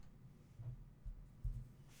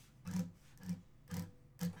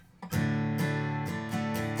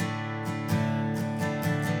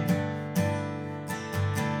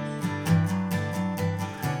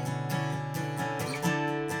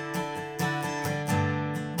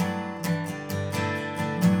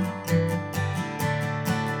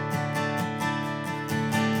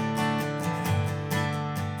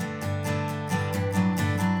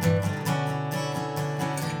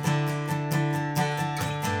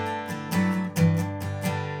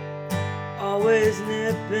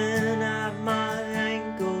grabbing at my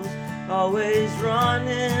ankles, always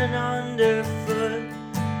running underfoot,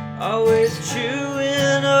 always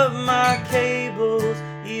chewing up my cables,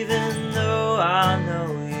 even though I know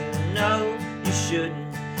you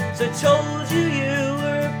shouldn't. So I told you you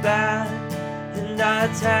were bad, and I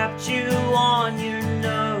tapped you on your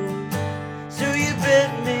nose. So you bit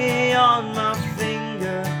me on my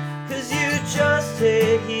finger, 'cause you just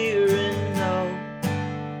hate hearing no.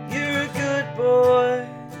 You're a good boy,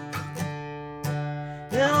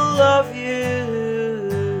 and I love you.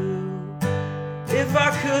 If I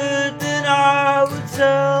could, then I would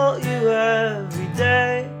tell you every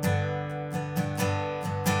day.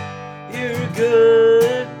 You're a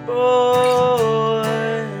good boy,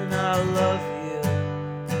 and I love you.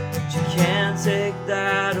 But you can't take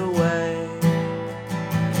that away.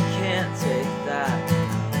 You can't take that.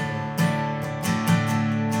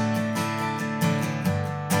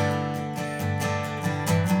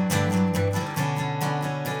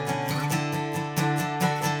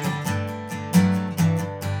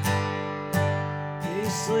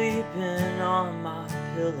 You're sleeping on my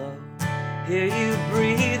pillow, hear you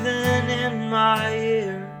breathing in my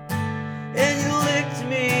ear, and you licked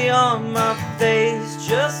me on my face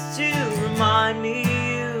just to remind me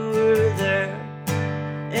you were there.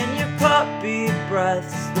 And your puppy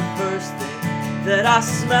breath's the first thing that I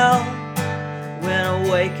smell when I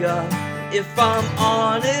wake up. If I'm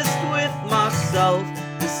honest with myself,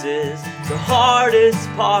 this is the hardest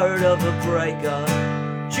part of a breakup.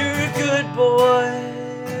 You're a good boy,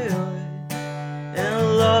 and I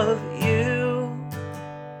love you.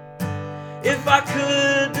 If I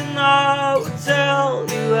could, then I would tell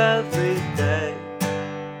you every day.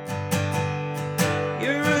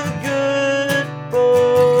 You're a good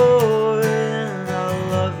boy, and I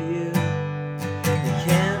love you. You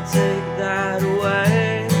can't take that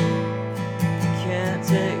away. You can't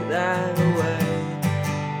take that away.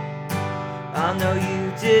 I know you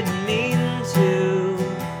didn't mean to.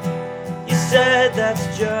 You said that's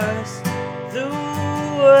just the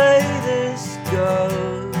way this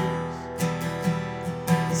goes.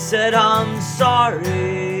 Said I'm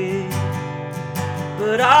sorry,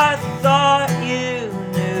 but I thought you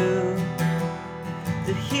knew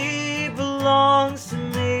that he belongs to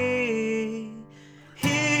me.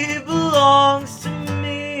 He belongs to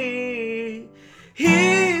me.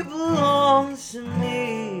 He belongs to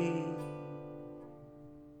me.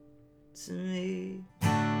 To me.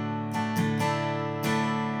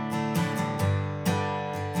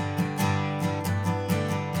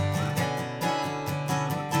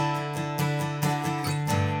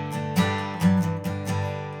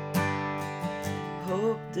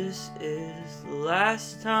 Hope this is the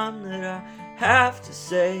last time that I have to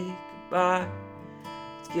say goodbye.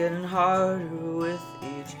 It's getting harder with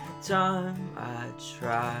each time I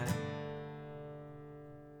try.